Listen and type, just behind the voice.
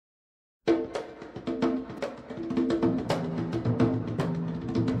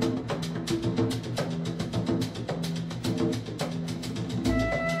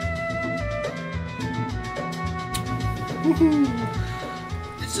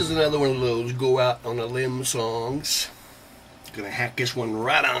This is another one of those go out on a limb songs. Gonna hack this one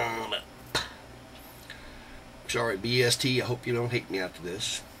right on up. Sorry, BST, I hope you don't hate me after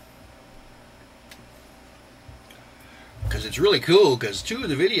this. Because it's really cool, because two of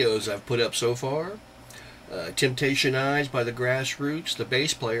the videos I've put up so far, Temptation Eyes by the Grassroots, the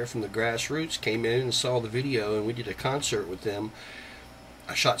bass player from the Grassroots came in and saw the video, and we did a concert with them.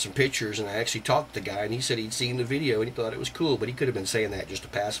 I shot some pictures, and I actually talked to the guy, and he said he'd seen the video, and he thought it was cool, but he could have been saying that just to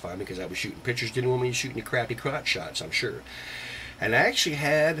pacify me, because I was shooting pictures. Didn't want me to shoot any crappy crotch shots, I'm sure. And I actually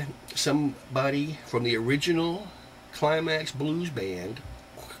had somebody from the original Climax Blues Band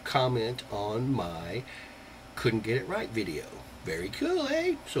comment on my Couldn't Get It Right video. Very cool,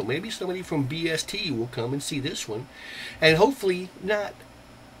 eh? So maybe somebody from BST will come and see this one, and hopefully not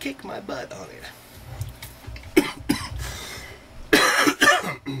kick my butt on it.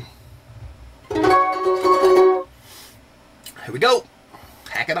 Here we go.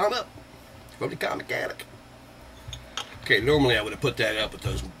 Hack it on up from the kharmachanic. Okay, normally I would have put that up with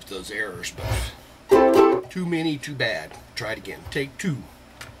those errors, but too many, too bad. Try it again. Take two.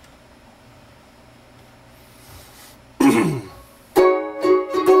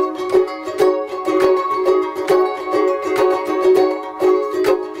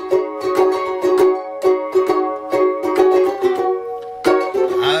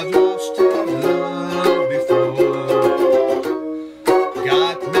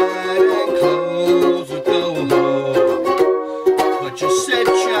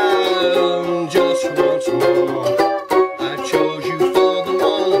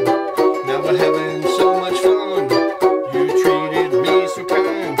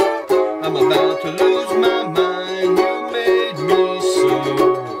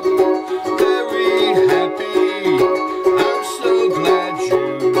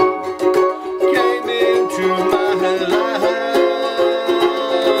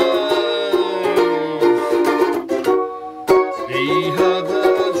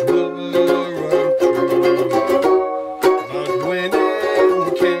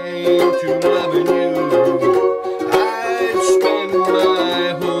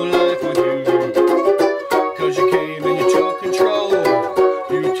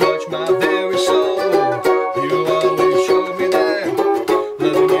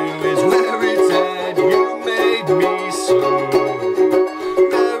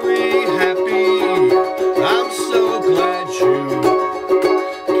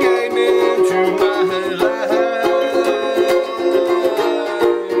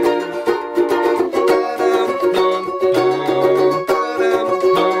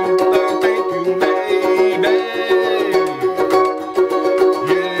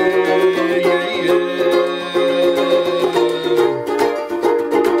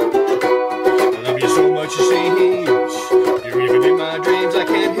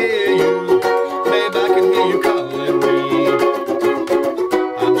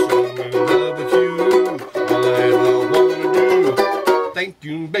 Thank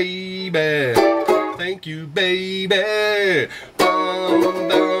you, baby. Thank you, baby. Bum, bum,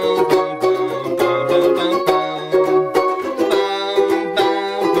 bum, bum, bum, bum, bum, bum.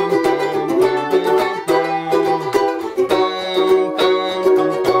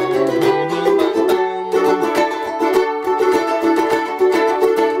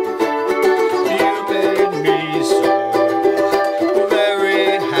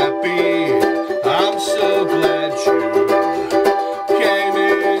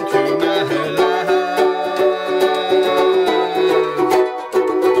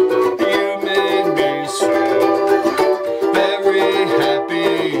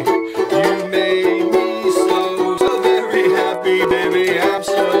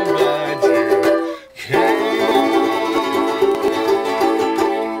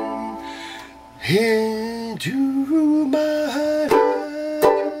 Into my life.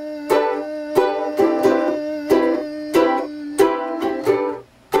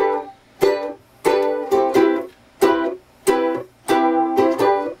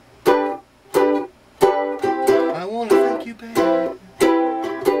 I want to thank you, baby.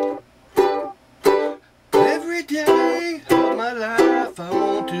 Every day of my life, I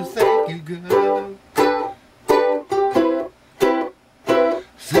want to thank you, girl.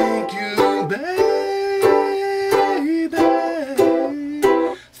 Thank you,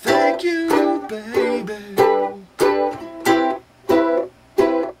 baby.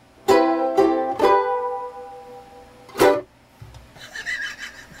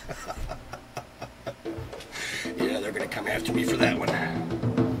 Yeah, they're gonna come after me for that one.